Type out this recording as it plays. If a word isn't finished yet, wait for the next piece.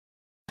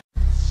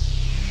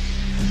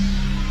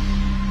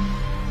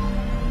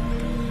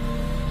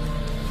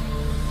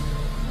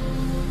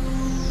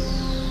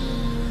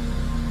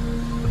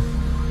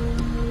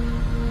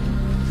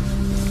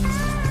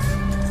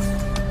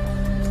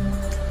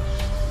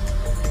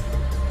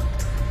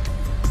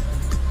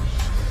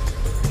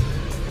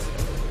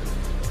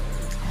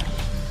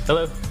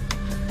Hello?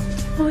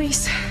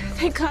 Luis,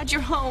 thank God you're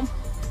home.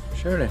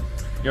 Sheridan,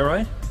 you all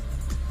right?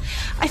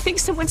 I think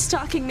someone's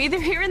stalking me.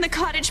 They're here in the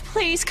cottage.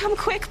 Please, come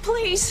quick,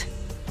 please.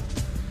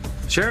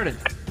 Sheridan!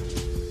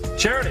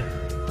 Sheridan!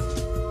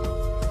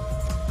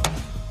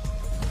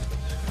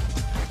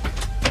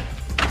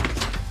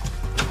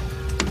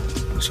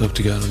 Let's hope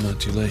to God I'm not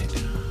too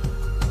late.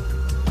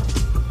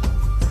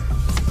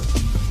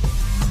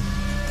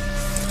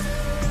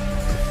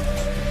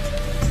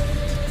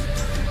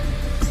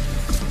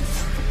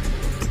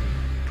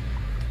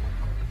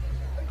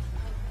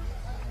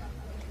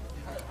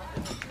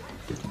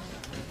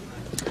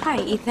 Hi,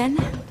 Ethan.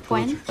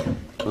 Gwen.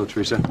 Hello,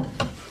 Teresa.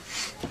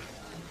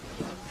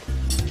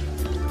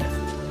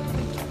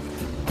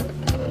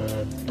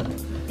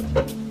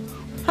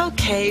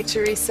 Okay,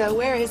 Teresa,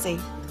 where is he?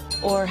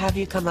 Or have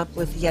you come up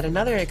with yet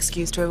another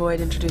excuse to avoid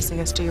introducing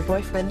us to your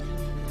boyfriend?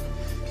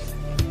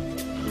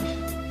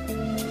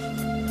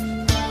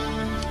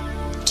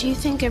 Do you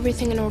think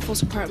everything in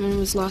Orville's apartment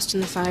was lost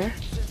in the fire?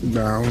 I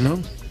don't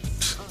know.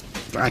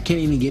 I can't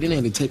even get in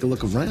there to take a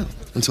look around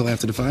until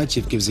after the fire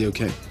chief gives the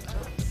okay.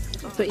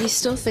 But you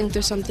still think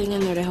there's something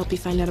in there to help you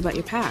find out about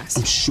your past?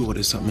 I'm sure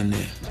there's something in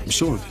there. I'm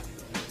sure of it.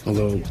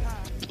 Although,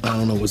 I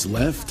don't know what's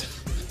left.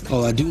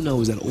 All I do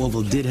know is that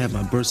Orville did have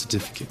my birth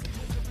certificate.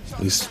 At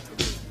least,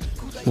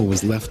 what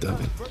was left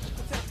of it.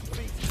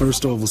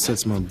 First, Orville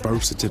sets my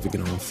birth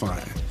certificate on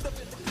fire.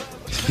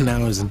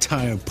 Now his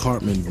entire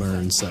apartment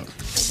burns up.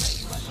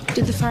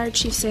 Did the fire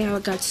chief say how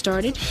it got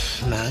started?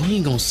 Nah, he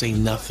ain't gonna say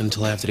nothing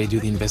until after they do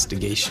the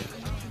investigation.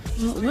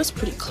 Well, it was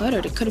pretty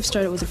cluttered. It could have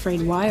started with a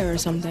frayed wire or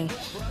something.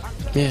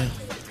 Yeah,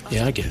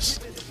 I guess.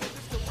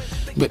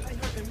 But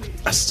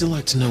I'd still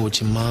like to know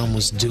what your mom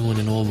was doing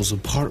in Orville's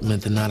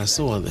apartment the night I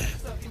saw her there.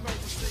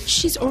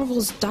 She's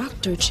Orville's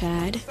doctor,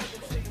 Chad.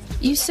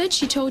 You said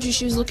she told you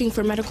she was looking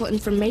for medical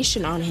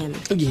information on him.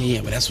 Oh,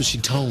 yeah, but that's what she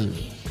told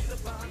me.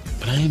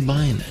 But I ain't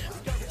buying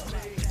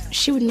that.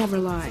 She would never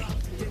lie.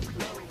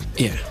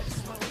 Yeah.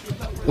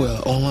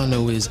 Well, all I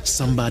know is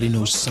somebody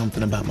knows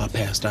something about my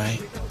past, all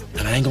right?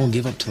 And I ain't gonna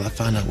give up till I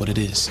find out what it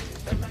is.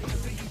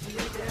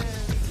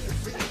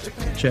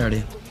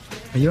 Charity,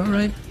 are you all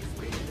right?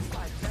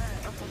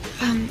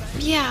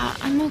 Yeah,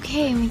 I'm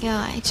okay, Miguel.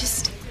 I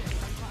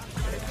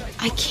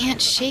can't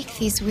shake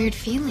these weird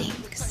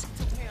feelings.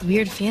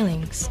 Weird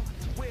feelings?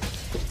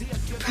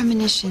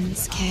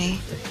 Premonitions, Kay.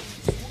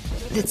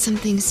 That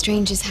something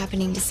strange is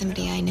happening to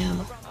somebody I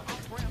know.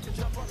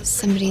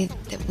 Somebody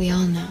that we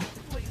all know.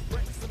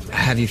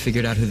 Have you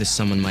figured out who this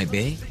someone might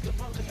be?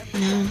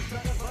 No.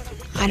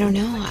 I don't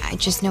know. I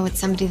just know it's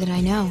somebody that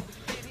I know.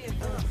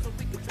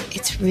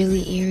 It's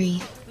really eerie.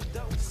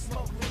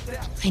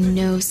 I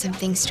know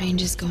something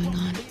strange is going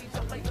on.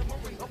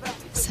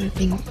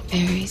 Something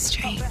very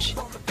strange.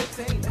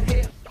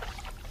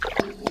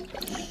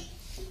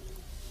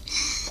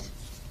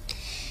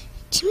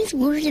 Timmy's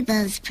worried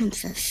about his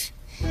princess.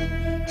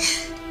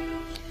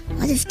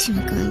 What is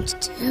Timmy going to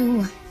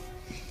do?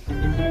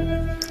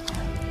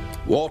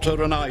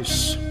 Water and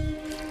ice,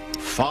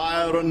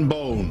 fire and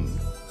bone.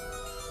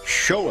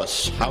 Show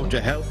us how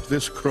to help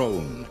this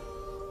crone.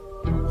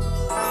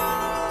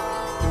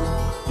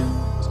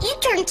 You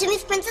turned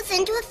Timmy's princess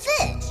into a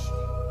fish.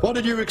 What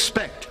did you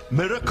expect?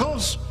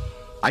 Miracles?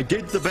 I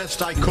did the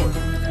best I could.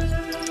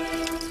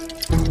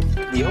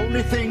 The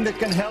only thing that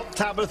can help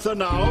Tabitha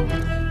now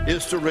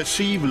is to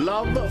receive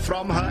love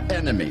from her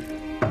enemy.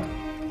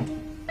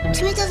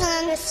 Timmy doesn't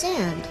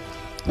understand.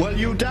 Well,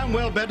 you damn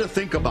well better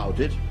think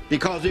about it,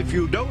 because if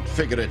you don't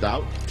figure it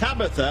out,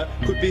 Tabitha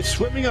could be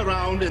swimming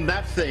around in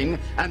that thing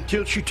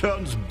until she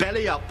turns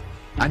belly up.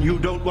 And you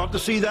don't want to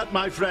see that,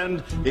 my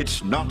friend.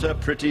 It's not a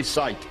pretty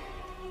sight.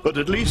 But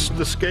at least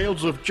the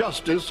scales of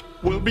justice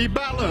will be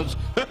balanced.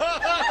 That's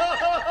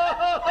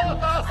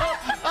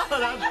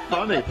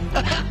funny.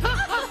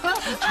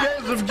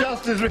 Scales of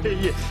justice,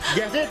 really.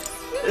 Get it?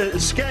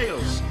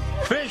 Scales.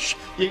 Fish.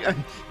 You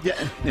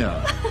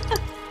know.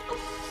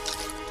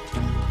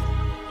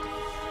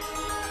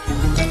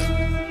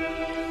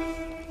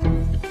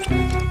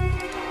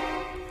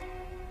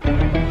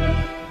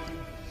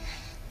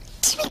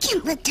 Timmy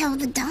can't let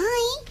Tabitha die.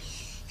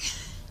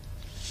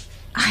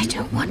 I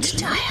don't want to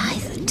die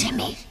either,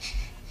 Timmy.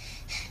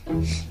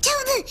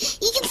 Tabitha,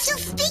 you can still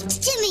speak to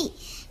Timmy.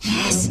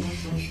 Yes.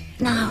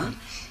 Now,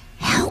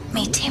 help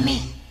me,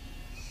 Timmy.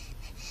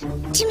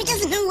 Timmy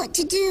doesn't know what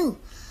to do.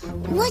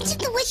 What did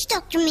the witch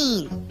doctor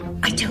mean?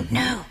 I don't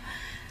know.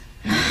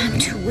 I'm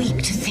too weak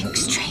to think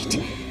straight.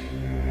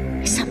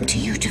 It's up to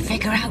you to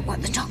figure out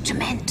what the doctor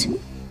meant.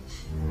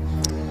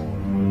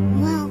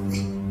 Well,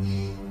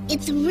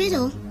 it's a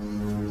riddle.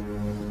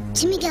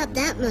 Timmy got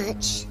that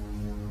much.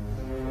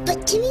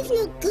 But Timmy's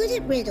no good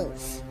at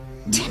riddles.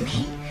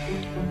 Timmy,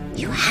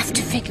 you have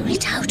to figure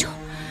it out, or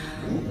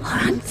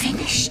I'm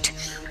finished.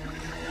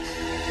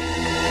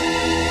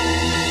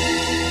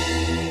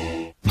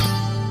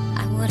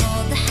 I would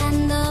hold the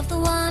hand of the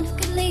one who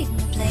could lead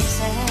me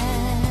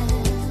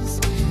places,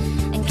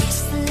 and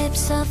kiss the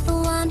lips of the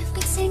one who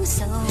could sing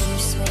so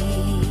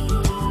sweet.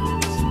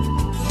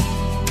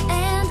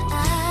 And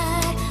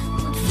I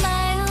would fly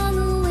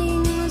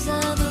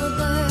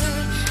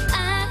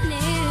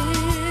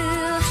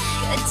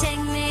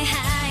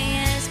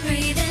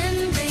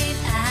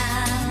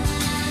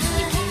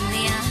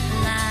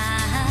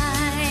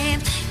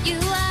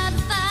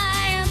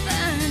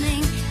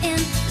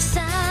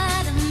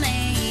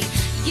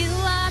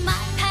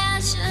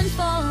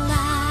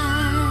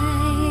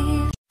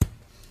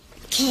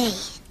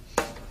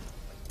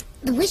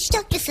The witch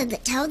doctor said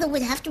that Tabitha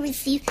would have to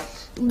receive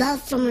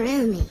love from her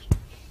enemy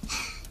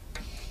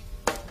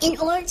in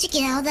order to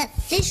get out of that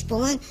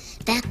fishbowl and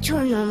back to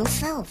her normal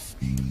self.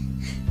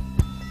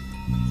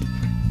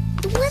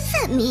 What does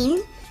that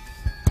mean?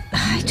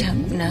 I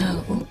don't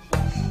know.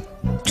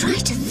 Try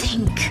to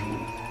think.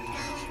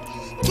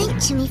 Think,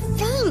 Timmy,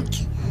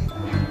 think.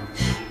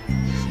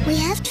 We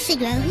have to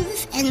figure out who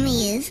this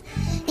enemy is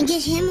and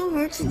get him or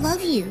her to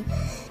love you.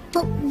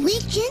 But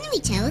which enemy,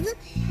 Tabitha?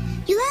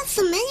 You have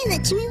so many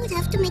that Timmy would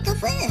have to make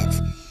up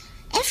with.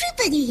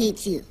 Everybody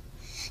hates you.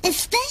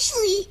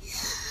 Especially...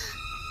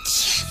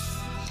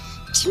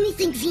 Timmy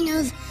thinks he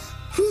knows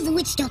who the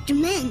witch doctor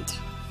meant.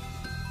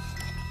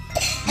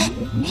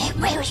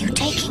 Where are you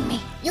taking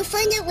me? You'll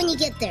find out when you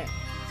get there.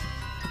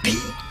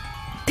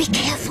 Be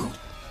careful.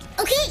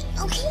 Okay,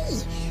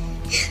 okay.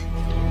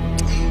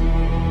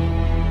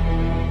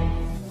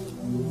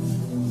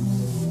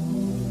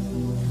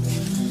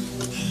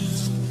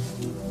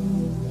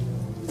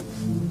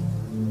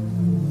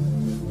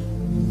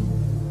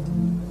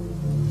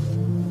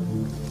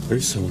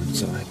 There's someone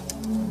inside.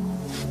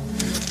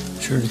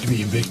 Sure to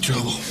be in big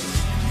trouble.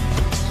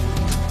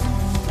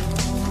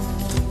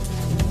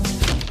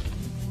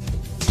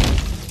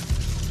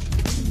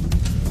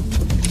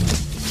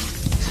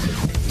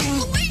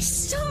 Please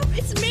stop!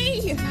 It's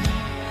me!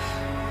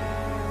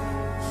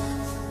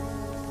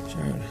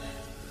 Sheridan.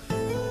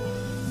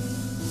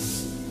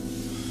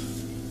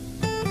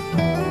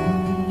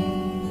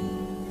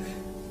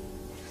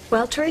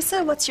 Well,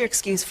 Teresa, what's your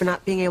excuse for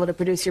not being able to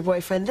produce your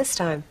boyfriend this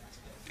time?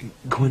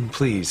 Gwen,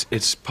 please.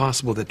 It's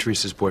possible that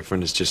Teresa's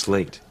boyfriend is just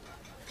late.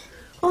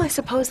 Well, I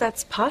suppose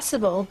that's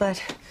possible,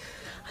 but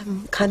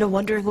I'm kind of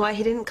wondering why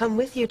he didn't come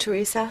with you,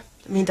 Teresa.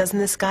 I mean, doesn't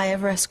this guy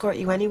ever escort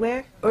you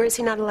anywhere? Or is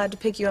he not allowed to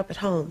pick you up at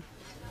home?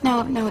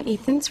 No,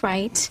 Ethan's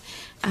right.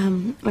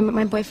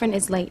 My boyfriend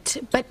is late,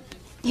 but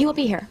he will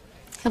be here.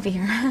 He'll be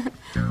here.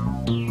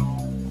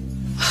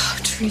 Oh,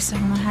 Teresa, I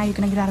don't know how you're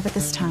going to get out of it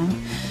this time.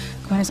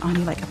 Gwen is on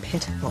you like a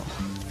pit bull.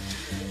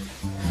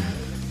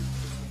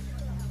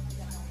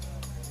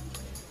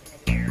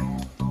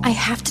 I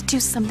have to do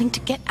something to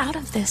get out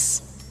of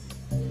this.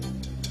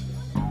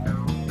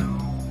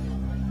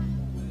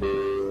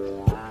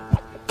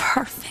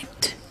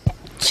 Perfect.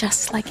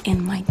 Just like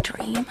in my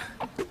dream.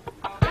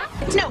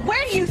 Now,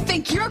 where do you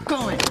think you're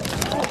going?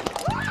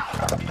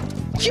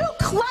 You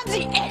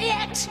clumsy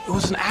idiot! It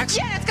was an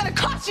accident. Yeah, it's gonna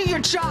cost you your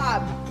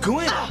job!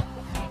 Gwen!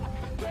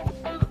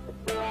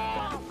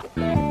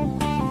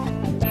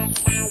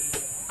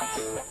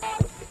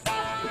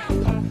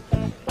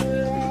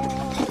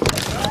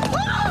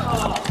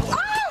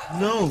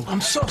 No, I'm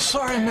so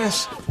sorry,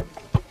 miss.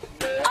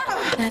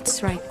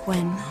 That's right,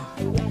 Gwen.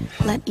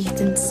 Let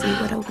Ethan see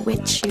what a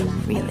witch you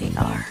really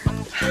are.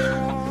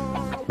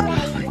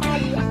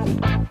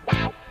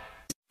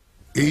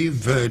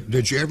 Eve,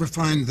 did you ever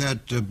find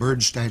that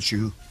bird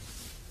statue?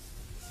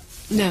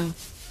 No.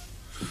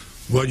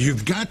 Well,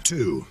 you've got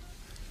to.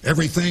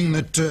 Everything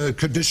that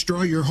could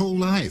destroy your whole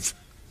life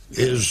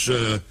is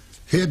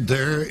hid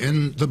there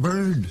in the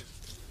bird.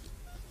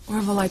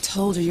 Orville, I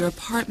told you, your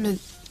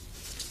apartment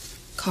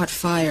caught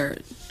fire.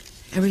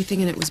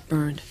 Everything in it was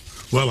burned.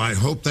 Well, I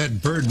hope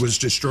that bird was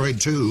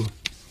destroyed too.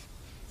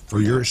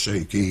 For your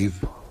sake, Eve.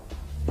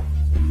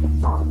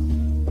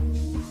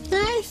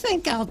 I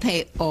think I'll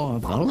pay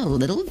Orville a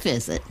little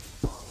visit.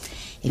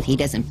 If he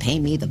doesn't pay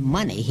me the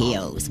money he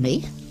owes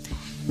me,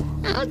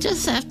 I'll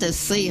just have to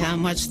see how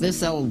much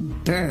this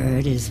old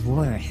bird is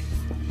worth.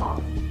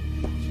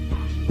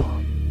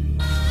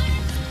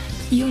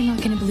 You're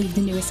not gonna believe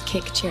the newest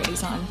kick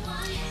Charity's on.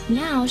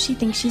 Now she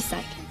thinks she's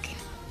psychic.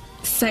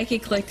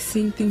 Psychic, like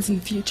seeing things in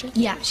the future?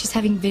 Yeah, she's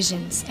having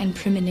visions and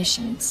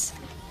premonitions.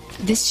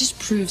 This just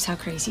proves how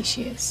crazy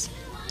she is.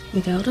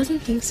 Miguel doesn't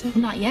think so.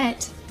 Not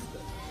yet.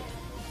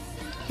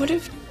 What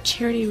if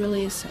Charity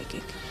really is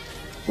psychic?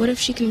 What if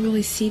she can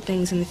really see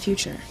things in the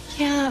future?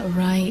 Yeah,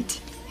 right.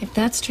 If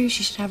that's true,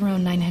 she should have her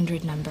own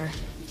 900 number.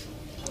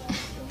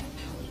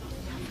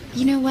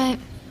 You know what?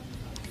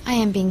 I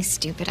am being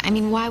stupid. I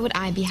mean, why would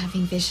I be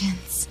having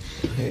visions?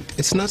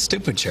 It's not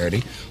stupid,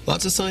 Charity.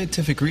 Lots of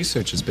scientific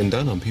research has been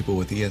done on people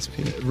with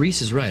ESP.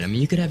 Reese is right. I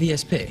mean, you could have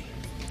ESP.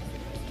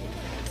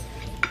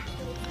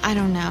 I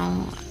don't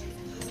know.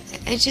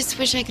 I just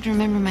wish I could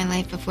remember my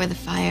life before the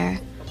fire.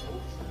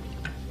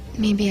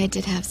 Maybe I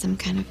did have some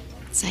kind of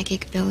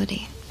psychic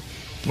ability.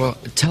 Well,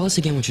 tell us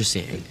again what you're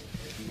seeing.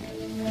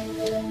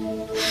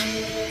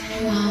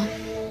 Well,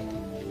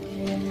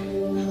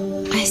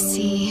 I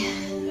see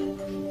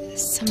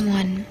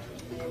someone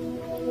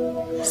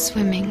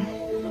swimming,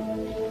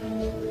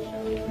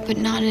 but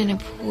not in a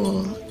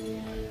pool,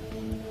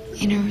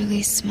 in a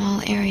really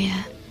small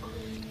area.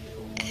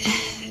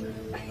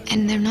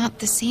 And they're not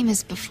the same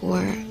as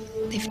before.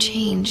 They've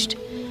changed.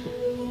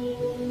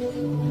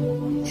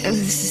 Oh,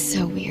 this is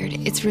so weird.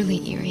 It's really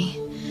eerie.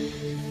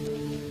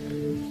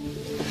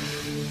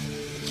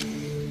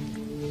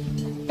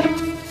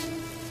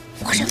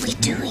 What are we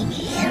doing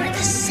here at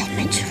the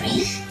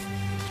cemetery?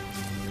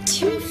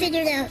 Timmy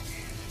figured out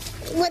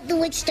what the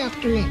witch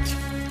doctor meant.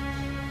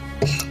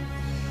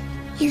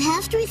 you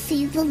have to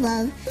receive the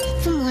love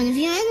from one of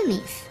your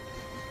enemies.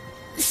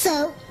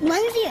 So,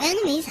 one of your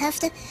enemies has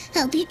to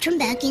help you turn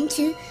back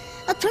into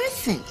a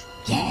person.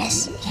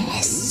 Yes,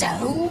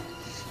 so?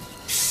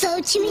 So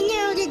Timmy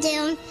narrowed it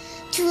down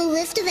to a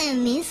list of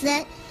enemies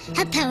that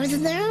had powers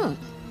of their own.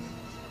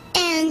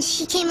 And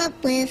she came up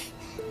with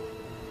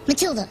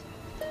Matilda.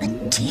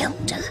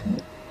 Matilda?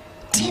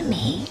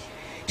 Timmy?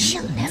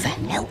 She'll never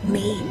help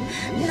me.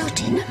 Not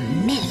in a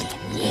million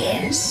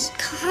years.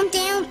 Calm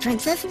down,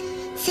 Princess.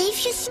 Save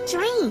your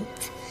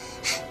strength.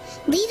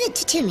 Leave it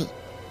to Timmy.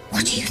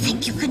 What do you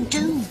think you can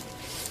do?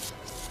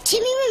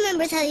 Timmy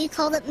remembers how you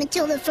called up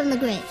Matilda from the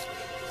grave.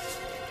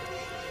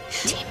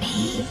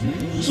 Timmy,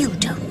 you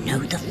don't know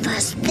the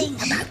first thing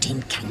about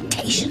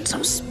incantations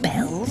or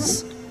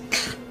spells.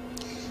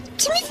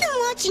 Timmy's been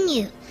watching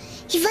you.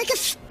 He's like a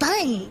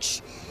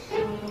sponge.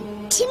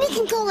 Timmy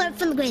can call her up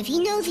from the grave. He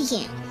knows he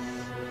can.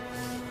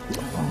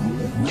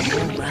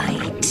 All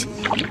right.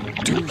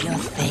 Do your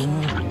thing.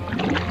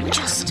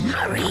 Just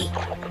hurry.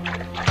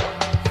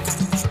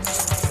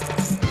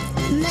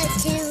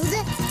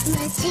 Matilda,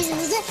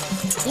 Matilda,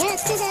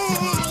 yesterday,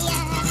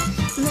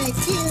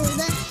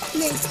 Matilda,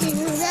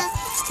 Matilda.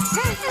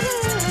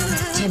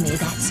 Timmy,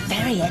 that's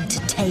very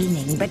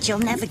entertaining, but you'll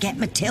never get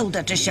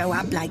Matilda to show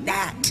up like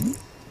that.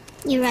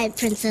 You're right,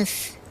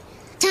 Princess.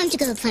 Time to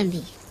go to Plan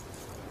B.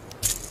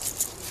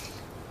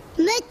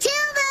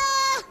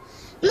 Matilda!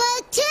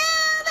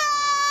 Matilda!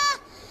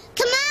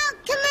 Come out,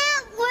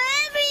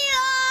 wherever you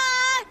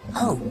are!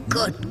 Oh,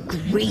 good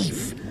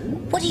grief.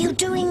 What are you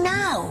doing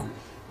now?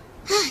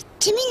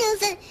 Timmy knows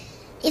that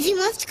if he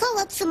wants to call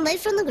up somebody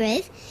from the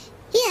grave,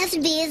 he has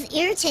to be as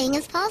irritating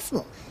as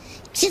possible.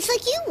 Just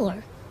like you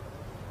were.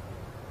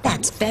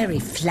 That's very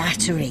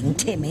flattering,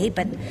 Timmy,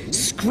 but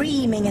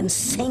screaming and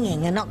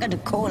singing are not going to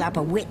call up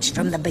a witch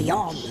from the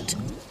beyond.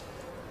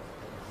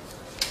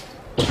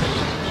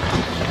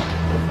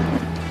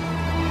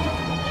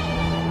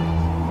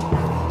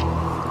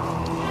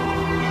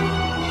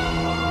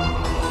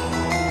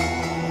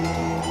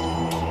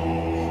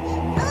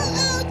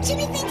 Oh,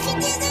 Timmy thinks he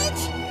did it!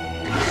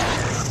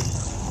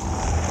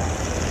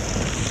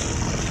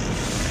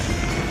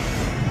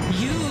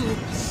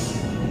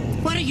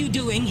 What are you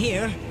doing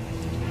here?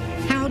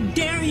 How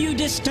dare you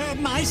disturb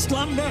my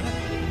slumber?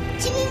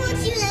 Timmy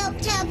wants you to help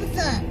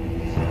Tabitha.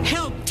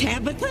 Help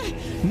Tabitha?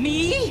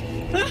 Me?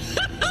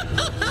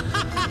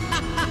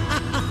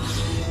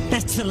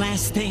 That's the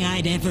last thing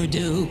I'd ever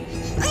do.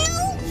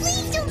 No,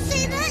 please don't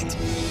say that.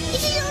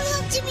 If you don't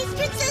help Timmy's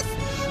princess,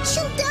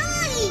 she'll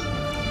die.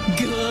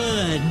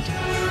 Good.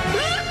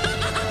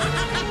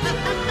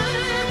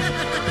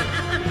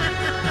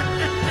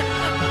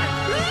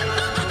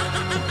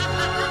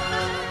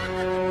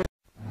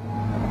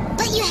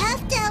 You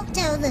have to help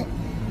Tabitha.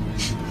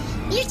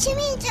 You're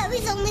Timmy and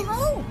Tabby's only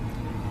hope.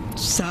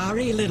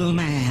 Sorry, little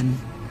man.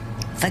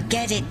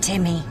 Forget it,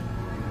 Timmy.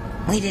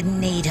 We didn't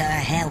need her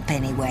help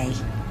anyway.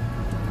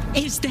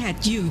 Is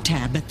that you,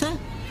 Tabitha?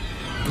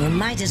 You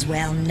might as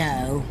well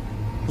know.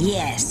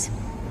 Yes,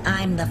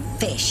 I'm the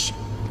fish.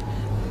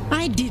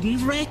 I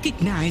didn't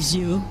recognize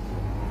you.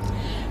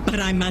 But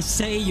I must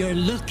say you're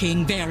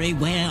looking very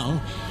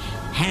well.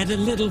 Had a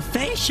little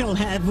facial,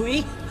 have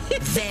we?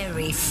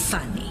 Very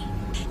funny.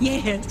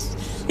 Yes,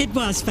 it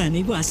was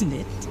funny, wasn't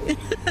it?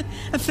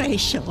 A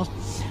facial.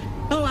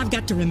 Oh, I've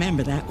got to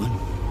remember that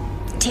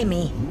one.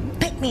 Timmy,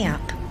 pick me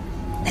up.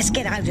 Let's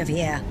get out of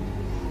here.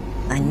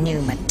 I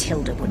knew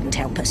Matilda wouldn't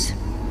help us.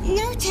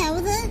 No,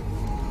 Tabitha.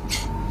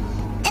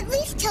 At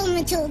least tell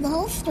Matilda the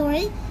whole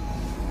story.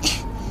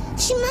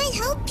 She might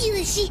help you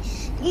if she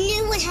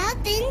knew what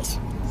happened.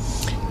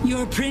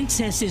 Your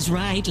princess is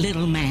right,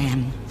 little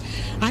man.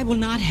 I will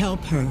not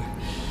help her,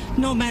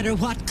 no matter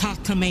what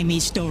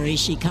cockamamie story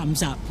she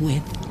comes up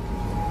with.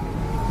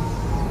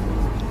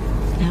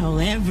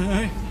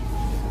 However,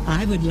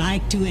 I would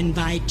like to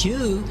invite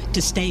you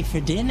to stay for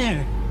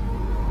dinner.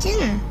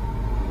 Dinner?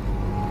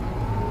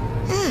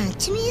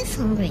 Timmy is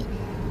hungry.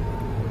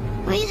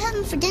 What are you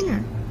having for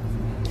dinner?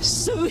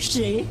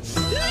 Sushi.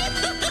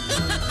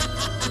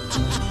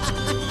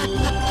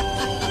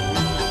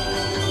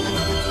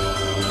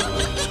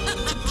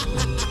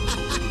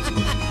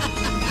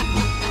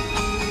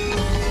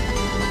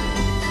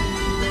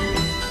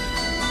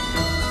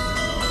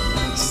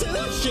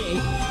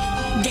 Sushi.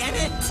 Get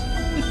it?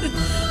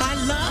 I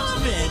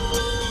love it.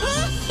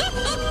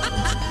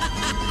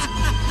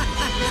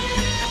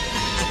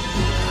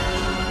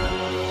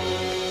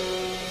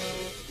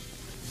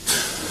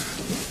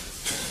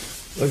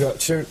 Look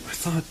out, Sharon. I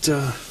thought,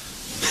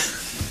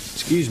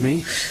 excuse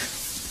me.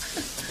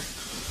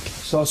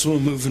 Saw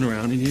someone moving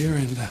around in here,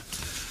 and I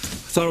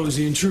thought it was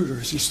the intruder.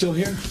 Is he still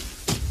here?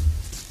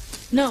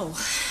 No.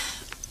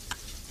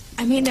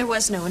 I mean, there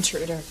was no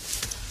intruder.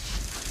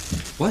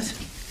 What?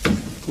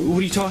 What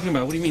are you talking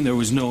about? What do you mean there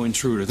was no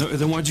intruder?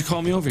 Then why'd you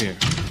call me over here?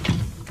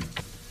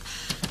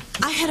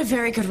 I had a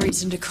very good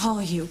reason to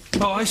call you.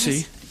 Oh, I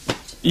see.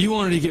 You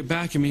wanted to get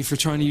back at me for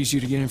trying to use you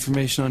to get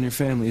information on your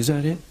family. Is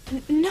that it?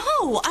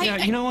 No, Yeah,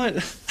 you know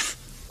what?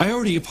 I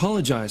already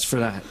apologized for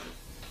that.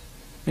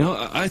 You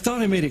know, I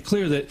thought I made it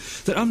clear that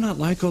I'm not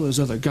like all those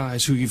other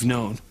guys who you've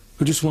known,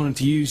 who just wanted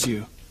to use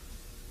you.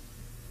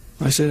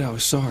 I said I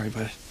was sorry,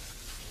 but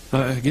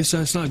I guess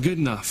that's not good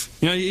enough.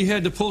 You know, you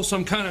had to pull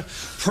some kind of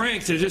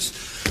prank to just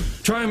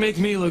try and make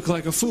me look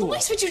like a fool.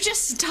 Louise, would you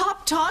just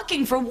stop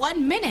talking for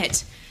 1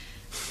 minute?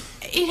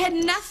 It had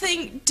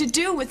nothing to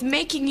do with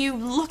making you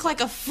look like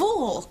a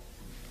fool.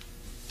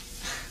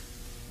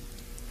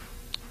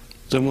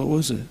 Then what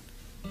was it?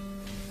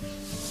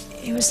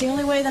 It was the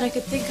only way that I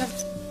could think of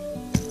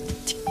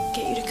to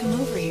get you to come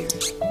over here.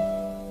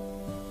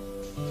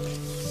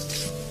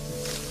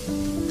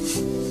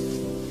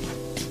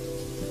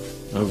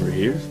 Over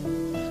here?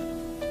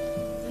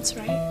 That's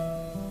right.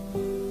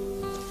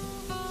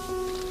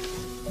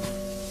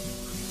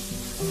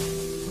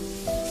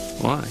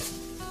 Why?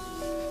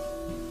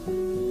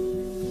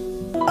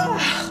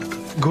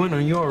 Gwen, are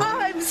you all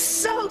right? I'm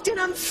soaked and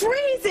I'm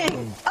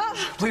freezing.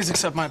 Please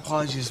accept my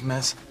apologies,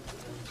 miss.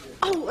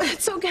 Oh,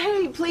 it's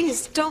okay.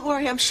 Please, don't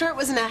worry. I'm sure it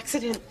was an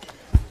accident.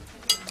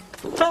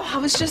 Oh, I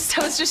was just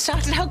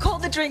shocked at how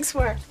cold the drinks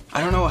were.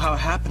 I don't know how it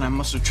happened. I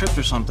must have tripped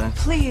or something.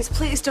 Please,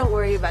 please don't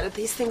worry about it.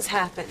 These things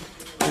happen.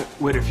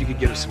 Waiter, if you could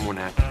get us some more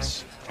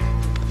napkins.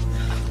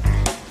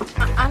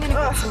 I'm gonna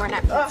get some more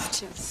napkins,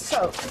 too.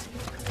 Soaked.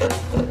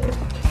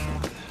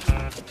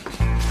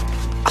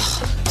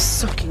 Oh,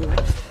 soaking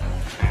wet.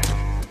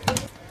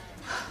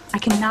 I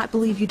cannot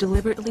believe you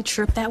deliberately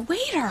tripped that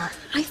waiter.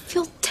 I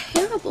feel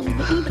terrible.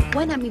 Even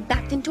Gwen had me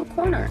backed into a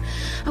corner.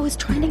 I was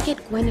trying to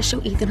get Gwen to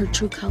show Ethan her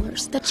true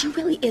colors, that she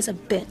really is a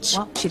bitch.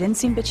 Well, she didn't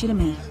seem bitchy to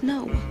me.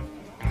 No.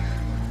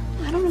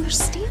 I don't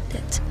understand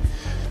it.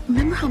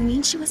 Remember how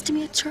mean she was to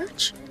me at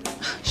church?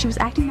 She was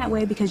acting that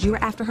way because you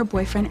were after her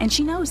boyfriend, and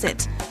she knows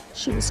it.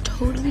 She was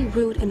totally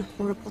rude and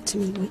horrible to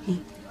me,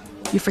 Whitney.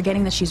 You're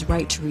forgetting that she's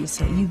right,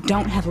 Teresa. You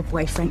don't have a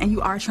boyfriend, and you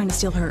are trying to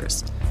steal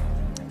hers.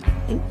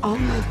 It all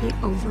might be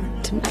over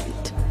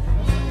tonight.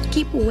 I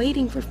keep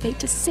waiting for fate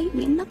to save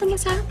me, and nothing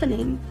is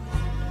happening.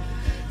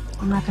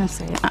 I'm not gonna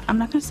say it. I'm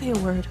not gonna say a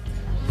word.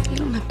 You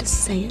don't have to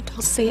say it.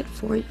 I'll say it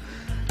for you.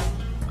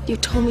 You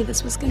told me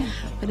this was gonna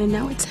happen, and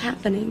now it's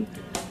happening.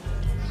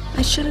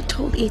 I should have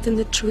told Ethan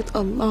the truth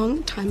a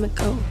long time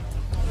ago.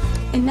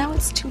 And now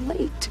it's too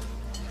late.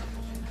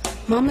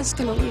 Mama's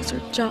gonna lose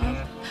her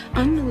job.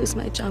 I'm gonna lose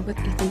my job with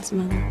Ethan's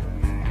mother.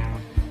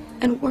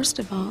 And worst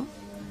of all,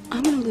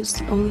 I'm gonna lose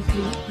the only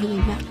thing that really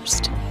matters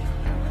to me.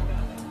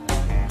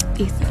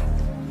 Ethan.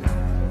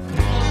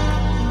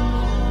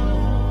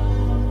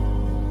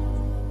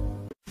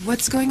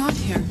 What's going on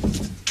here?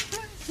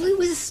 We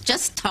was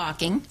just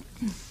talking.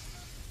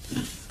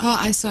 Oh,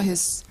 I saw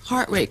his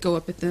heart rate go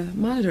up at the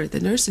monitor at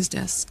the nurse's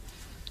desk.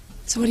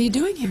 So what are you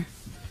doing here?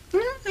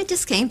 I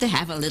just came to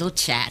have a little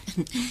chat.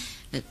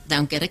 But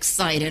don't get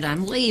excited,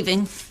 I'm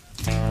leaving.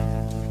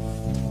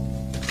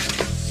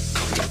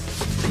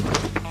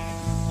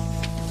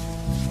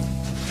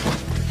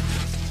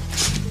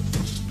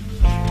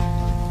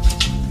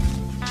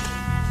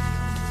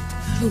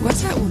 Who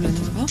was that woman,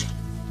 Orville?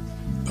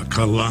 A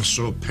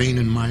colossal pain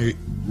in my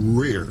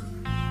rear.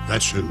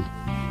 That's who.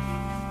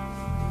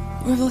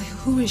 Orville,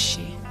 who is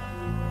she?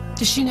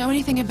 Does she know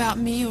anything about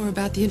me or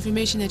about the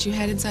information that you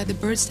had inside the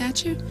bird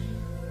statue?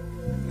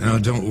 Now,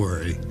 don't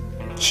worry.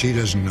 She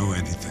doesn't know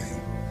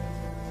anything.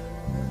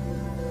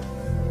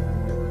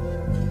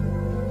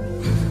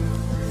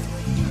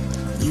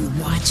 You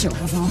watch,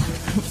 Orville.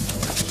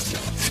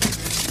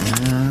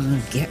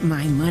 I'll get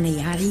my money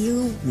out of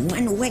you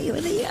one way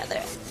or the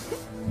other.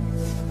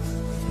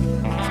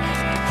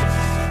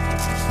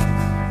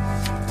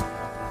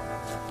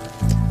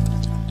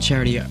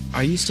 Charity,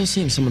 are you still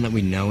seeing someone that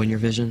we know in your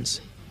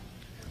visions?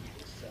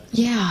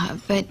 Yeah,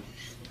 but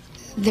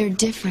they're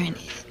different.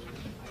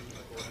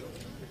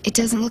 It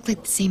doesn't look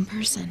like the same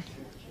person.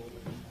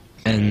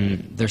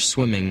 And they're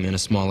swimming in a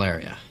small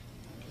area.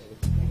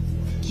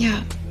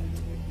 Yeah.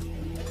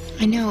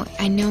 I know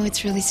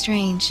it's really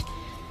strange.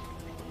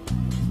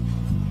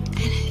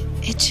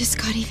 And it just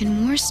got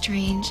even more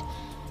strange.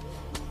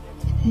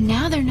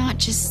 Now they're not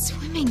just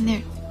swimming,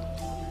 they're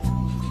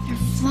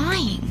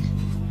flying.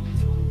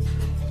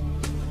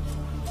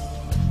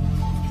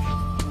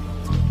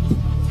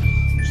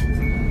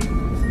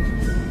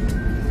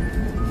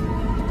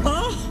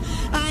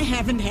 I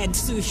haven't had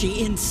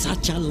sushi in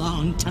such a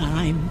long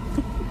time.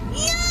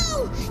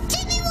 No!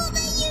 Timmy won't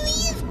let you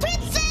eat his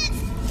princess!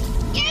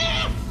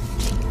 Yeah!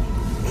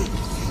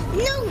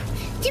 No!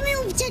 Timmy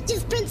will protect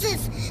his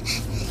princess!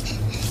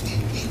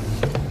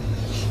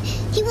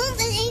 He won't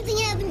let anything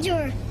happen to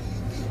her.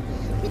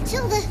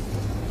 Matilda,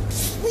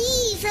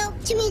 please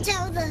help Timmy,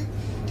 Tabitha.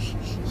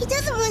 He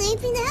doesn't want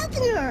anything to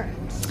happen to her.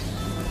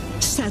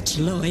 Such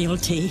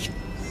loyalty.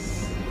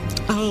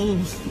 Oh,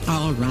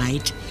 all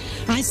right.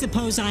 I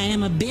suppose I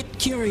am a bit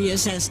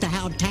curious as to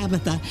how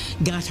Tabitha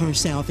got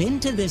herself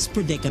into this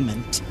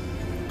predicament.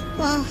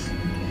 Well,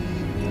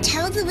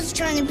 Tabitha was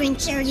trying to bring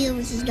Charity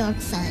over to the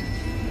dark side.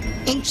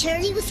 And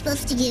Charity was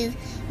supposed to give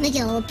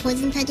Miguel a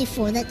poison petit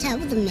four that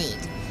Tabitha made.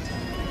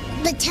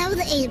 But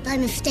Tabitha ate it by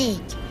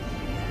mistake.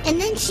 And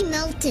then she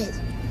melted.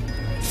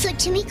 So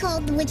Timmy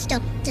called the witch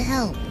doctor to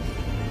help,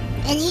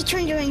 and he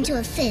turned her into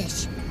a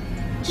fish.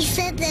 He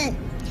said that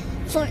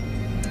for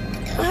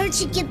her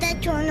to get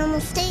back to her normal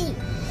state,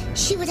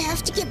 she would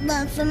have to get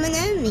love from an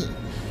enemy.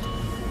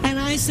 And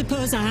I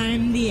suppose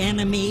I'm the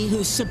enemy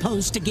who's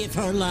supposed to give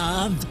her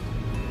love.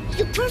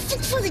 You're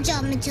perfect for the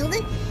job,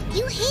 Matilda.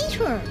 You hate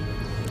her.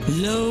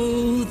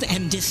 Loathe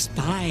and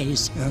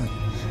despise her.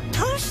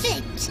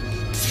 Perfect.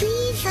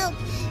 Please help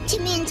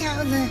Timmy and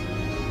Tabitha.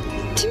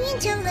 Timmy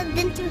and Tabitha have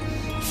been through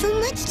so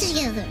much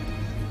together.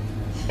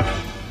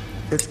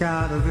 It's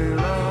gotta be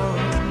love.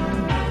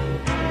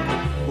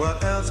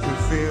 What else could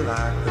feel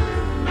like this?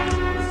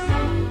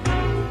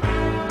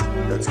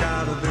 It's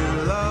gotta be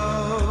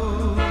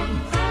love.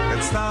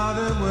 It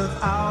started with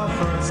our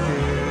first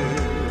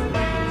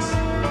kiss.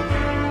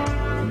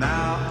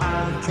 Now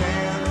I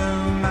can't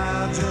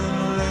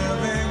imagine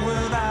living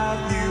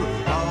without you.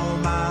 All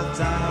my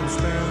time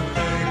spent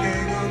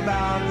thinking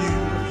about you.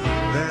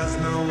 There's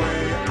no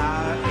way I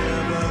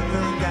ever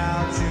could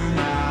doubt you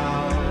now.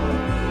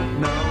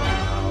 No,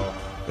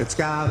 it's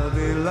gotta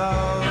be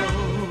love.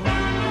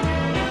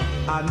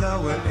 I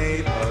know it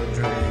ain't a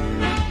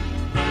dream.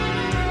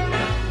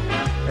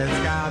 It's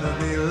gotta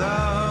be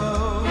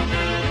love,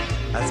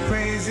 as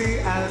crazy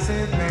as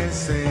it may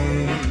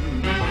seem.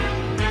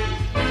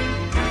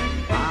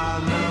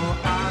 I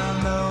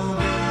know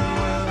being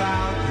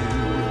without you.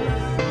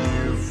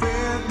 You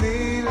fit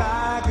me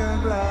like a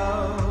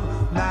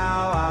glove.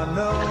 Now I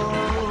know.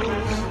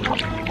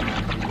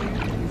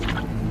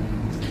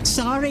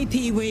 Sorry,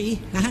 Pee-wee,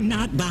 I'm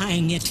not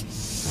buying it.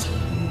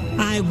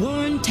 I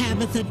warned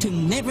Tabitha to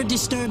never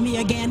disturb me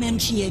again,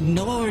 and she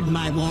ignored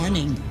my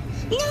warning.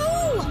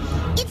 No!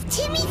 It's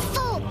Timmy's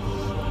fault!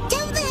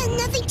 Tabitha had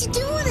nothing to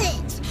do with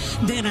it!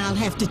 Then I'll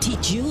have to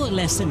teach you a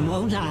lesson,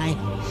 won't I?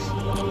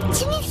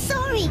 Timmy's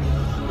sorry.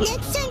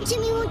 Next time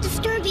Timmy won't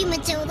disturb you,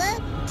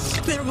 Matilda.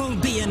 There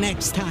won't be a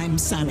next time,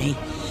 Sonny.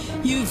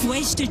 You've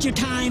wasted your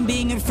time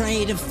being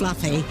afraid of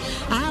Fluffy.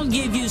 I'll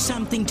give you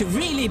something to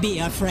really be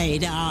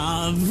afraid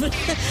of.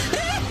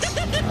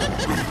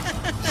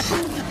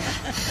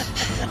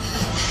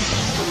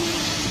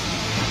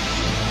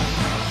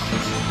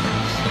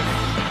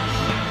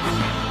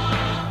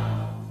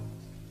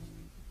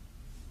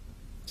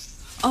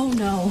 Oh,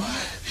 no.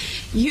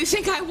 You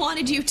think I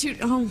wanted you to...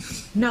 Oh,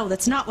 no,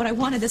 that's not what I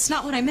wanted. That's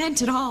not what I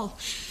meant at all.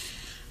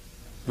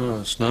 Oh,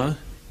 it's not?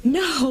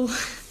 No.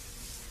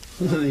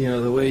 You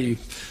know, the way you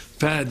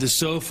patted the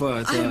sofa,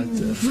 I thought...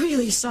 I'm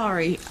really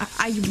sorry.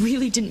 I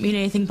really didn't mean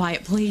anything by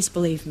it. Please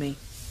believe me.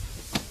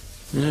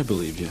 Yeah, I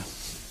believed you.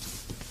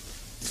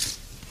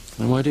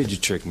 And why did you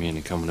trick me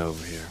into coming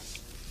over here?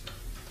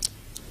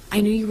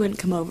 I knew you wouldn't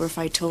come over if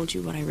I told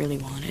you what I really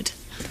wanted.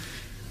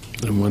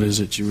 Then what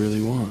is it you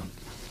really want?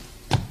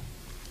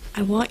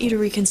 I want you to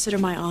reconsider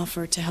my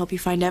offer to help you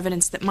find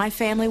evidence that my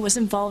family was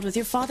involved with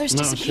your father's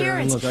No,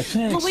 disappearance. Sharon, look, I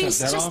can't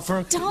Louise, accept that just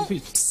offer.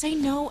 don't say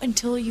no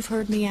until you've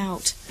heard me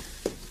out.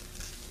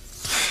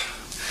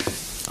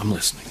 I'm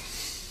listening.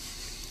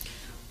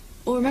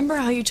 Well, remember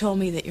how you told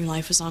me that your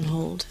life was on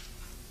hold?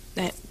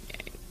 That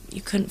you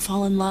couldn't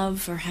fall in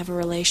love or have a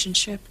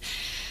relationship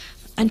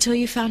until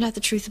you found out the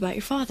truth about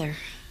your father?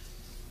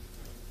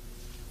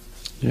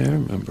 Yeah, I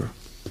remember.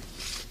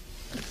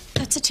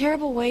 That's a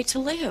terrible way to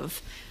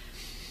live.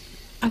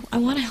 I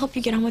want to help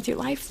you get on with your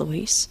life,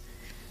 Louise.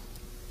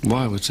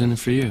 Why? What's in it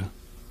for you?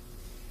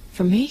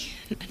 For me?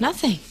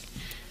 Nothing.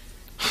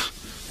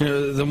 You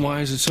know, then why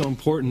is it so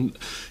important,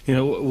 you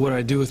know, what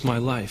I do with my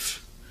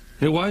life?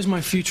 You know, why is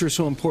my future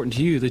so important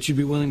to you that you'd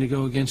be willing to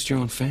go against your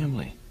own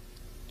family?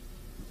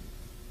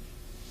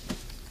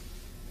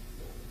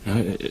 You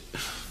know,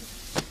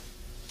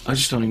 I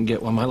just don't even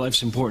get why my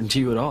life's important to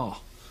you at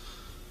all.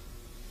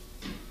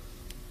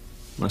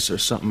 Unless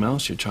there's something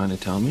else you're trying to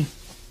tell me.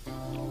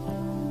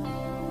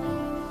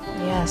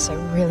 Yes, I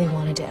really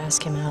wanted to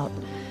ask him out.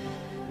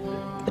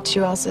 But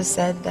you also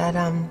said that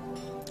a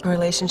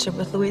relationship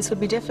with Louise would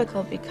be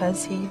difficult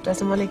because he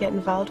doesn't want to get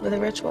involved with a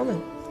rich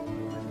woman.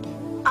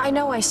 I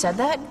know I said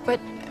that, but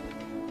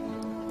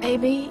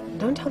maybe...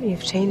 Don't tell me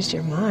you've changed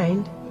your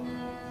mind.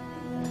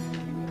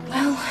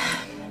 Well,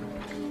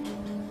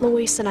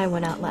 Louise and I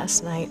went out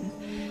last night.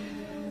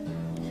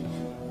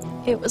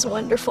 It was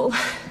wonderful.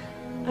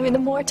 I mean, the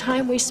more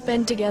time we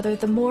spend together,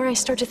 the more I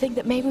start to think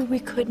that maybe we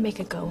could make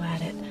a go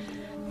at it.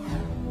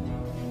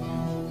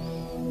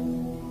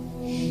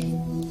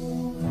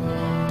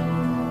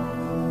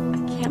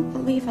 I can't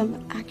believe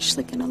I'm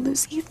actually gonna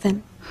lose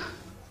Ethan.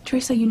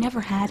 Teresa, you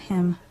never had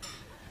him.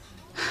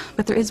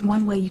 But there is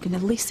one way you can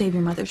at least save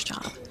your mother's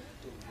job.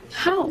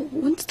 How?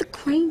 Once the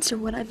Cranes are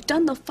what I've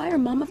done, they'll fire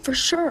Mama for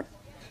sure.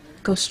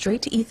 Go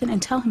straight to Ethan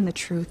and tell him the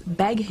truth,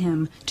 beg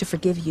him to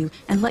forgive you,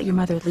 and let your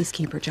mother at least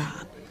keep her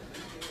job.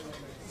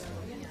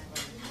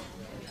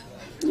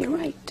 You're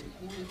right.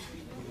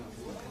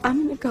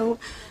 I'm gonna go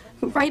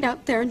right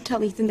out there and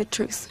tell Ethan the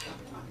truth.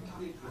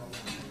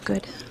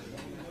 Good.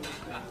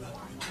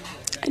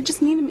 I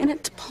just need a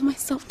minute to pull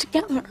myself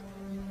together.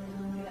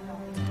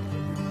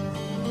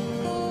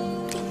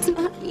 It's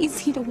not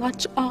easy to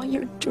watch all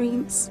your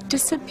dreams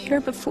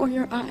disappear before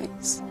your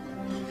eyes.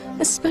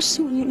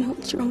 Especially when you know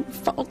it's your own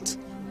fault.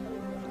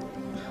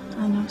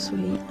 Oh, no,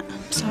 sweetie.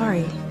 I'm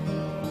sorry.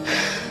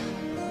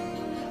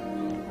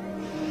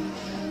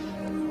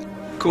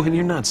 Gwen,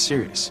 you're not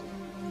serious.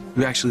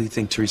 You actually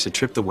think Teresa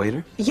tripped the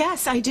waiter?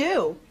 Yes, I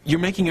do. You're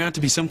making her out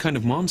to be some kind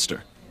of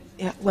monster.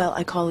 Yeah, well,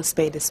 I call a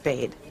spade a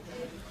spade.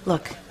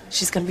 Look,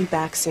 she's gonna be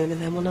back soon,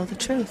 and then we'll know the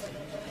truth.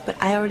 But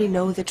I already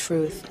know the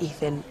truth,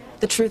 Ethan.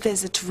 The truth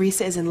is that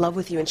Teresa is in love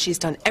with you, and she's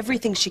done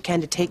everything she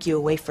can to take you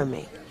away from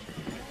me.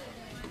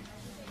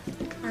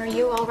 Are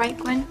you all right,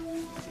 Gwen?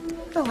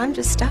 Oh, I'm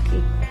just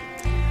stucky.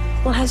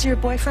 Well, has your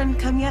boyfriend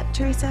come yet,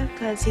 Teresa?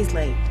 Because he's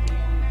late.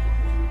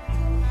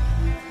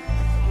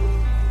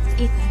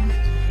 Ethan,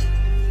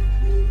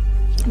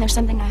 there's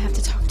something I have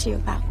to talk to you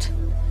about.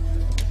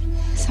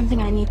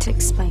 Something I need to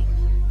explain.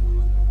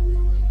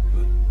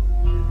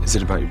 Is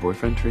it about your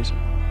boyfriend, Teresa?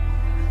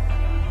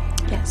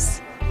 Yes.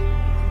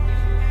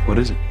 What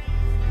is it?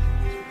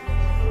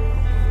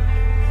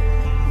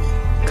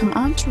 Come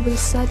on,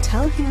 Teresa,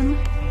 tell him.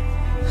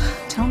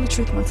 Tell him the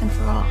truth once and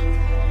for all.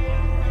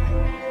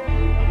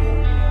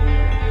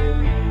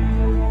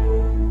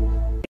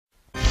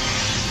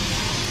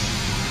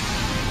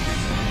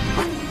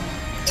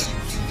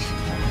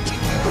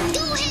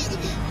 Go ahead,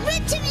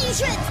 rip Timmy to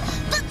shreds,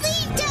 but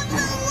leave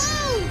Tabitha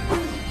alone.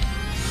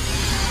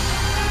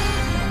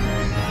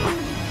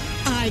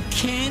 I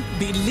can't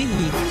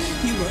believe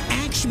you were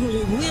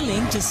actually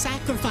willing to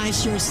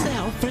sacrifice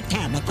yourself for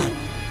Tabitha.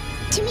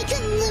 Timmy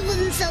couldn't live with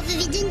himself if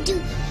he didn't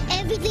do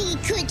everything he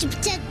could to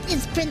protect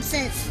his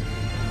princess.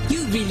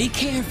 You really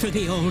care for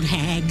the old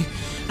hag.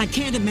 I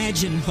can't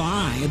imagine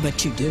why,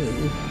 but you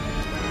do.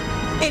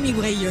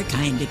 Anyway, you're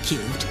kind of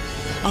cute.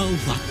 Oh,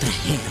 what the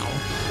hell.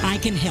 I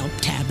can help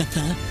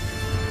Tabitha.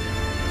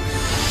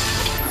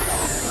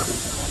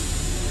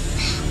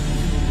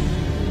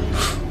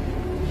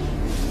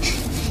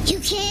 You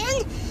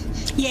can?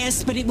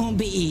 Yes, but it won't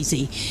be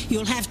easy.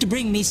 You'll have to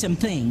bring me some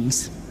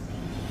things.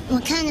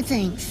 What kind of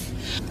things?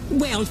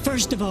 Well,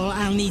 first of all,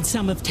 I'll need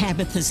some of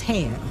Tabitha's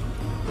hair.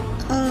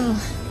 Oh,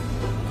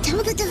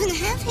 Tabitha doesn't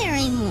have hair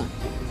anymore.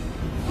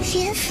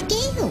 She has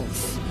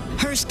scales.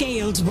 Her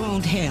scales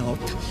won't help.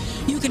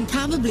 You can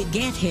probably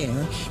get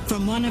hair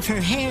from one of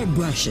her hair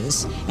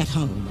brushes at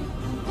home.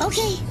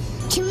 Okay,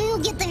 Timmy will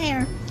get the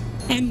hair.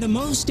 And the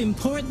most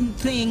important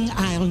thing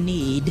I'll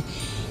need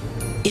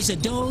is a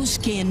doe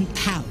skin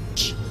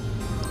pouch.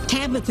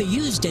 Tabitha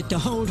used it to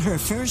hold her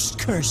first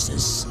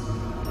curses.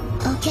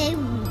 Okay,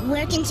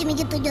 where can Timmy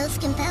get the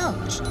doeskin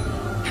pouch?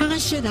 How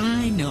should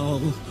I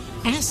know?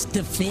 Ask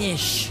the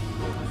fish.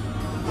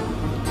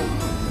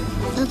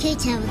 Okay,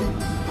 Tabitha.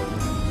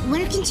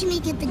 Where can Timmy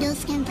get the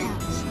doeskin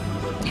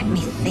pouch? Let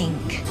me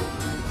think.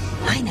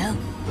 I know.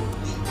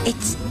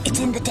 It's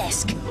in the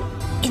desk.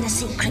 In a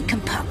secret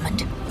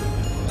compartment.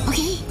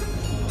 Okay.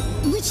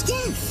 Which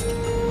desk?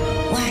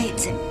 Why,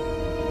 it's...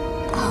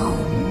 Oh,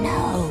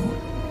 no.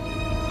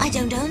 I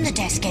don't own the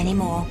desk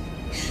anymore.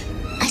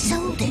 I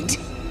sold it.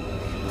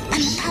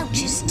 And the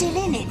pouch is still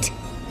in it.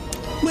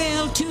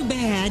 Well, too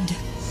bad.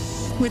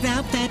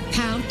 Without that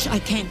pouch, I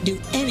can't do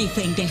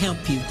anything to help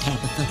you,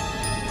 Tabitha.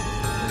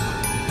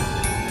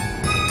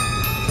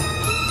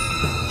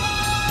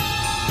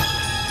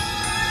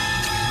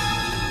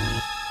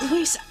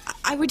 Louise,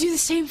 I would do the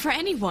same for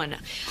anyone.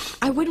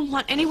 I wouldn't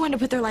want anyone to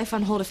put their life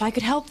on hold if I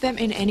could help them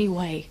in any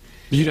way.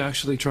 You'd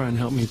actually try and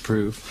help me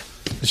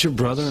prove that your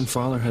brother and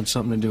father had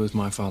something to do with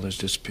my father's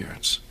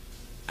disappearance.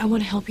 I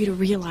want to help you to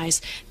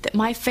realize that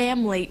my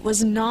family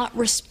was not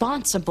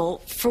responsible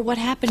for what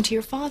happened to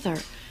your father.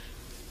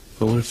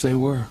 But what if they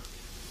were?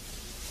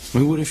 I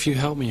mean, what if you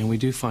help me and we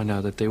do find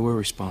out that they were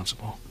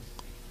responsible?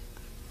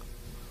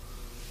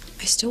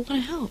 I still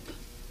want to help.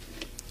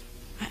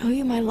 I owe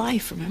you my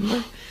life,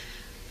 remember?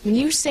 When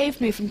you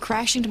saved me from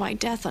crashing to my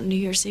death on New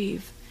Year's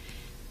Eve.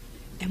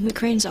 And we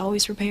Cranes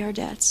always repay our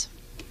debts.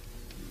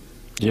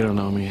 You don't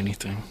owe me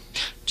anything.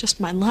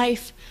 Just my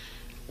life.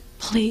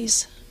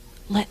 Please,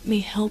 let me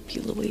help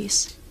you,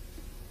 Louise.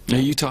 Now,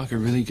 you talk a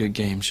really good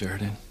game,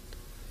 Sheridan.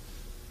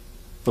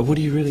 But what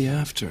are you really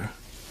after?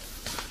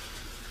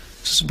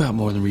 This is about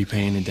more than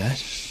repaying a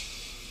debt.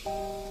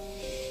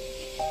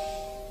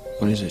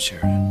 What is it,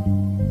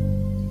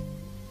 Sheridan?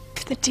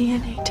 If the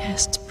DNA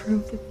tests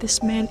prove that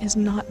this man is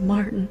not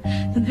Martin,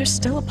 then there's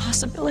still a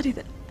possibility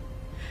that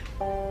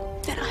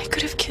I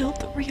could have killed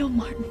the real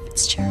Martin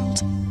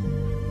Fitzgerald.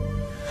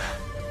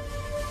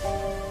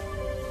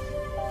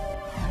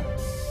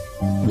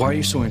 Why are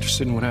you so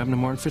interested in what happened to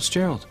Martin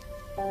Fitzgerald?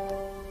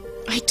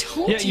 I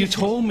told you. Yeah, you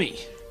told me.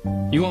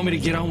 You want me to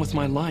get on with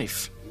my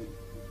life.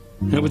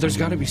 No, but there's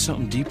got to be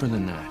something deeper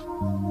than that.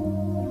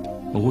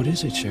 Well, what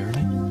is it,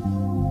 Sheridan?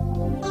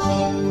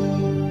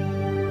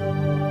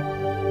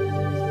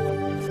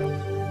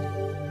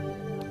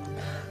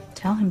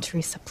 Tell him,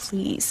 Teresa,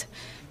 please.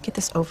 Get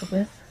this over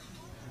with.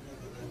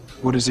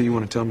 What is it you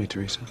want to tell me,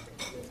 Teresa?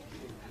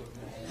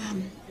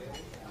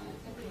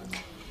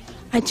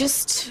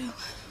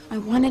 I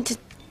wanted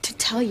to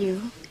tell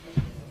you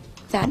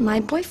that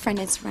my boyfriend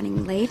is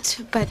running late,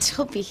 but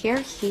he'll be here.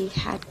 He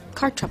had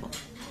car trouble.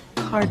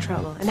 Car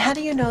trouble. And how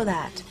do you know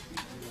that?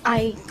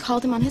 I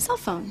called him on his cell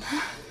phone.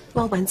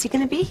 Well, when's he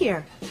gonna be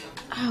here?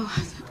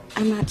 Oh,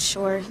 I'm not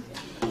sure.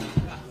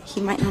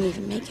 He might not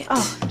even make it.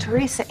 Oh,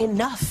 Teresa,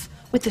 enough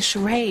with the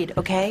charade,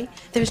 okay?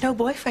 There's no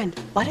boyfriend.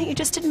 Why don't you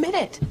just admit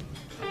it?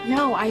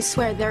 No, I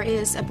swear there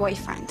is a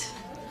boyfriend.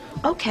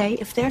 Okay,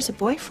 if there's a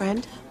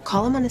boyfriend,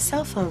 call him on his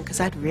cell phone, because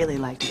I'd really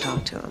like to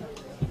talk to him.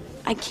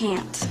 I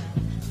can't.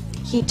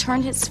 He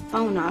turned his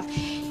phone off.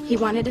 He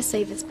wanted to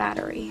save his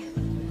battery.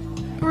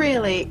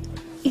 Really?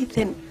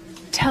 Ethan,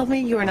 tell me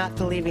you're not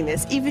believing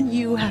this. Even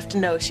you have to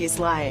know she's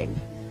lying.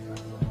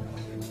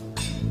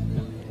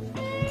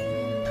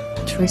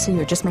 Teresa,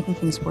 you're just making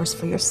things worse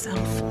for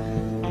yourself.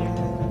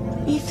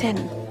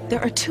 Ethan,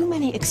 there are too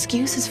many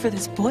excuses for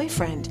this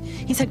boyfriend.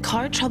 He's had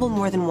car trouble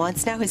more than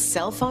once. Now his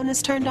cell phone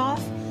is turned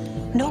off.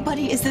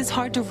 Nobody is this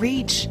hard to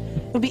reach.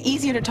 It would be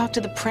easier to talk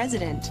to the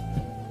president.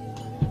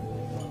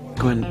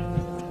 Gwen,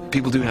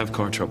 people do have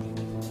car trouble.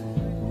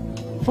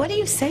 What are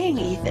you saying,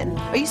 Ethan?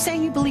 Are you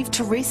saying you believe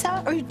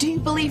Teresa, or do you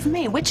believe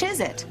me? Which is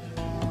it?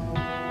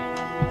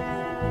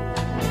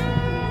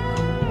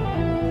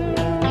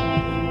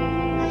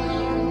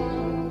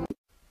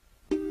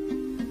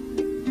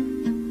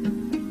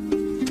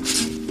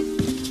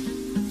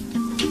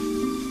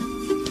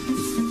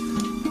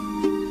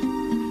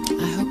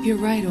 I hope you're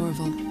right,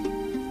 Orville.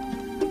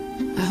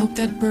 I hope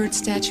that bird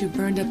statue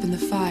burned up in the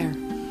fire.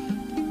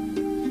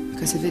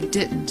 Because if it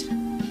didn't,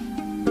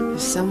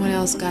 if someone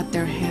else got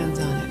their hands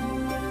on it,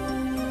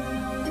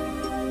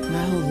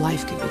 my whole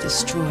life could be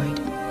destroyed.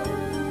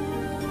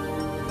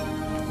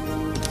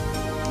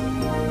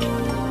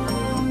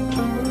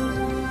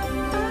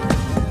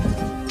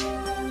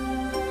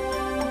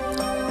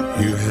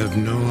 You have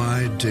no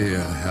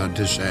idea how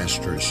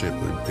disastrous it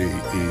would be,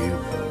 Eve.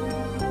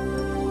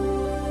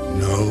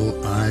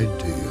 No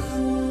idea.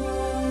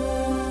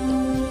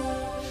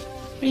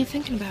 What are you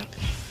thinking about?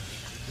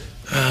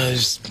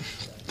 Just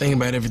thinking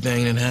about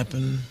everything that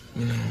happened,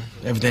 you know,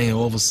 everything that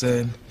Orville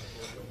said.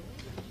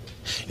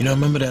 You know,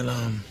 remember that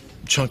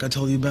trunk I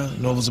told you about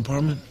in Orville's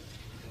apartment?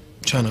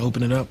 Trying to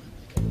open it up.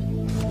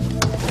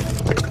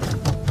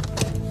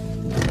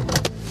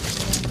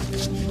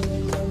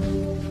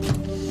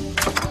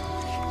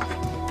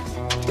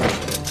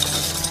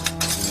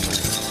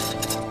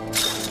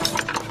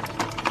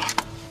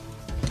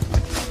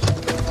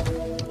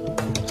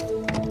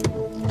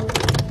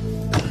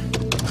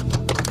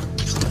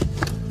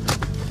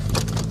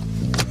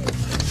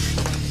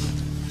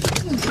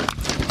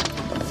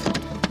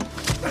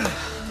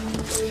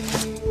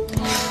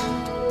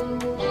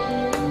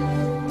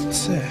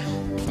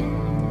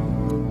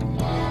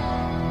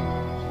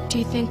 Do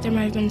you think there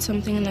might have been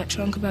something in that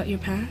trunk about your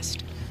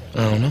past?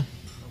 I don't know.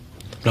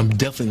 But I'm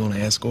definitely going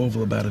to ask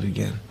Orville about it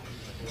again.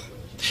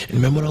 And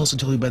remember what I also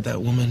told you about that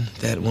woman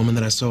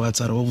that I saw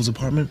outside of Orville's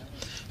apartment?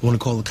 I want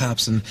to call the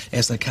cops and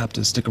ask that cop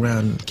to stick around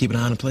and keep an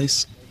eye on the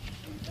place?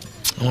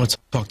 I want to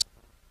talk to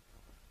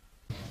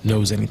her.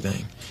 Knows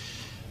anything.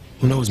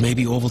 Who knows,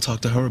 maybe Orville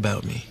talked to her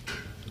about me.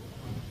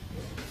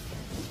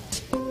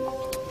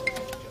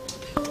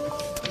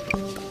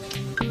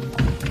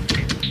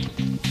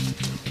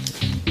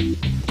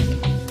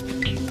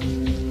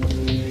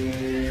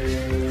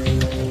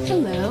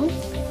 Hello.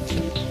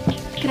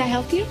 Could I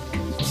help you?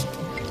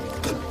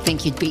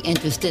 Think you'd be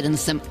interested in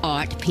some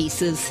art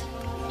pieces?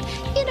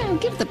 You know,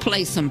 give the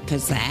place some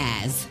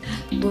pizzazz.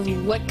 Well,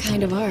 what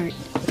kind of art?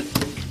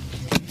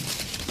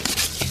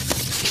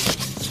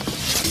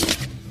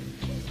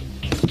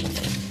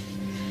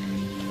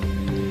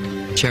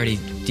 Charity,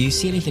 do you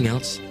see anything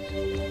else?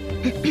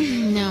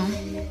 No.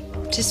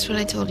 Just what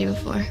I told you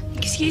before.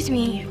 Excuse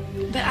me,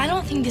 but I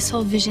don't think this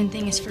whole vision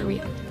thing is for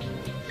real.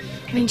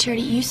 I mean,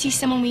 Charity, you see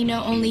someone we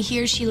know only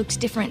here, she looks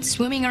different,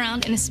 swimming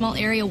around in a small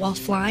area while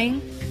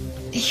flying.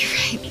 You're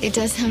right. It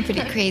does sound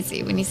pretty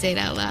crazy when you say it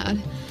out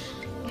loud.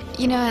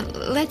 You know what?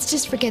 Let's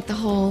just forget the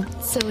whole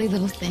silly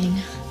little thing.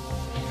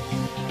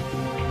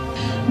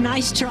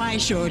 Nice try,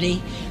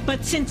 Shorty.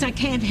 But since I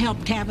can't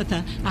help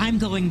Tabitha, I'm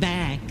going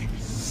back.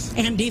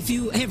 And if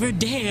you ever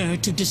dare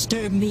to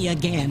disturb me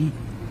again...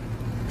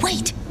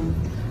 Wait!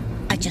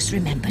 I just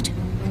remembered.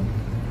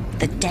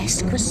 The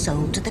desk was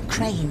sold to the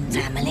Crane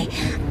family,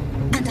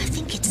 and I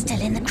think it's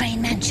still in the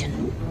Crane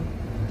mansion.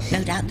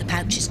 No doubt the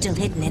pouch is still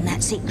hidden in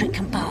that secret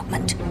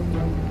compartment.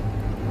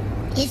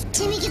 If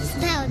Timmy gets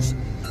the pouch,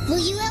 will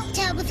you help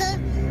Tabitha?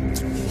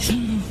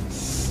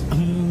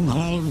 Oh,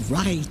 all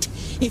right.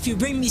 If you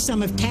bring me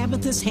some of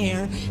Tabitha's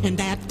hair and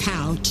that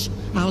pouch,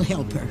 I'll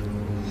help her.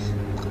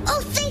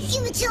 Oh, thank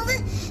you, Matilda.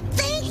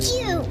 Thank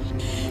you.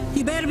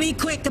 You better be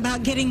quick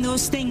about getting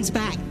those things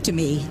back to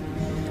me.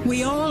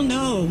 We all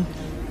know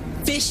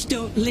fish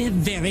don't live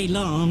very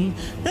long.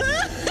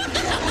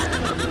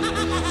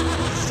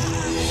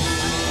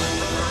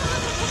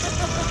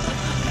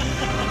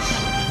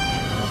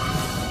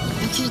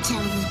 Okay,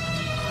 Tabitha.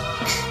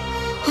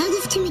 How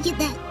does Timmy get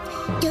that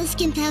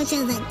doeskin pouch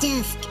out of that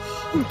desk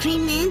in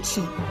Crane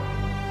Mansion?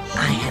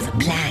 I have a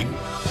plan.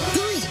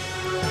 Good.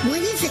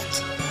 What is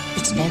it?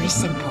 It's very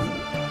simple.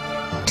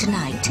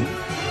 Tonight,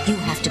 you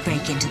have to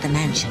break into the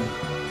mansion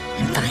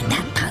and find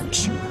that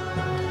pouch.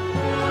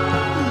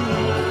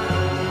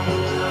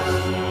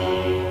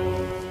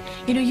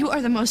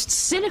 are the most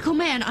cynical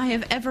man I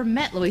have ever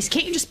met, Luis.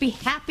 Can't you just be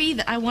happy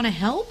that I want to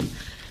help?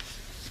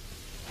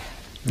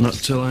 Not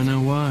till I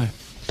know why.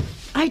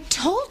 I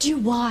told you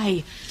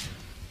why.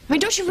 I mean,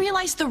 don't you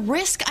realize the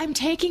risk I'm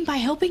taking by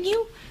helping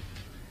you?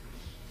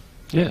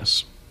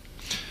 Yes.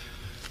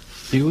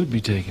 You would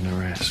be taking a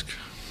risk.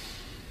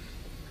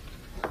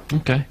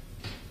 Okay.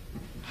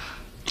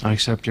 I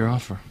accept your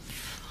offer.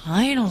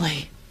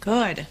 Finally.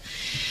 Good.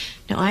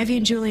 Now, Ivy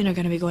and Julian are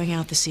going to be going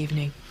out this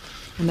evening.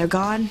 When they're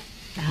gone,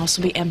 the house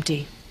will be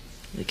empty.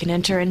 We can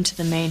enter into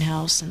the main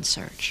house and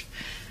search.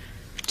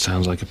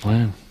 Sounds like a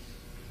plan.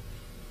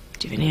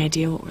 Do you have any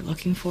idea what we're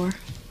looking for?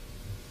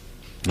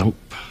 Nope.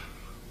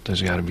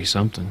 There's got to be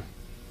something.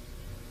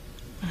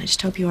 I just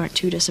hope you aren't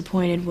too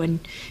disappointed when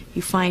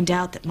you find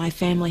out that my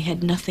family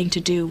had nothing to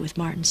do with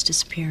Martin's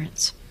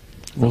disappearance.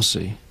 We'll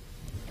see.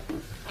 If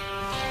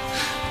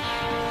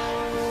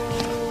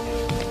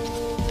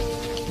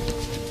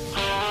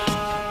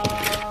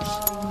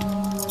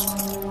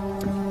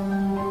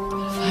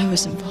I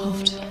was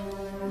involved,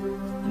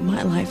 then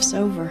my life's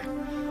over.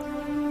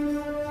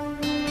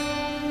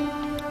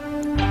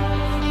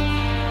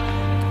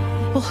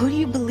 Well, who do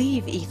you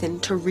believe, Ethan?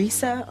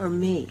 Teresa or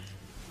me?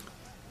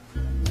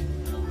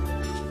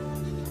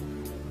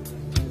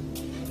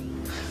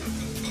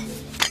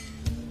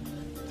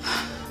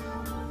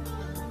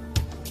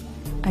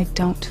 I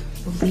don't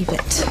believe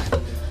it.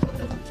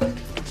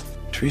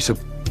 Teresa,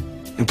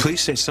 and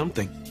please say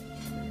something.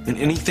 And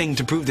anything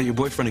to prove that your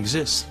boyfriend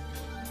exists.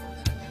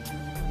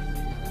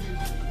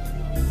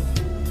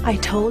 I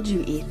told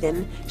you,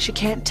 Ethan. She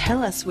can't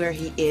tell us where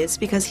he is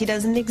because he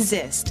doesn't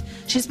exist.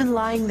 She's been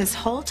lying this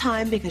whole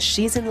time because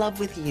she's in love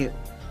with you.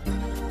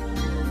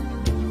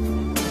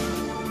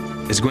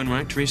 Is Gwen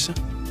right, Teresa?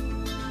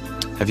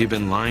 Have you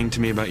been lying to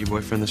me about your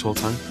boyfriend this whole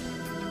time?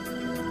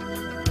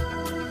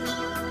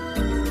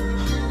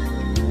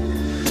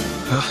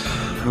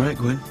 All right,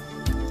 Gwen.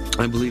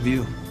 I believe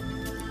you.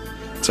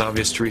 It's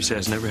obvious Teresa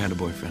has never had a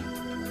boyfriend.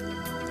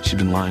 She's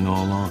been lying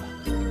all along.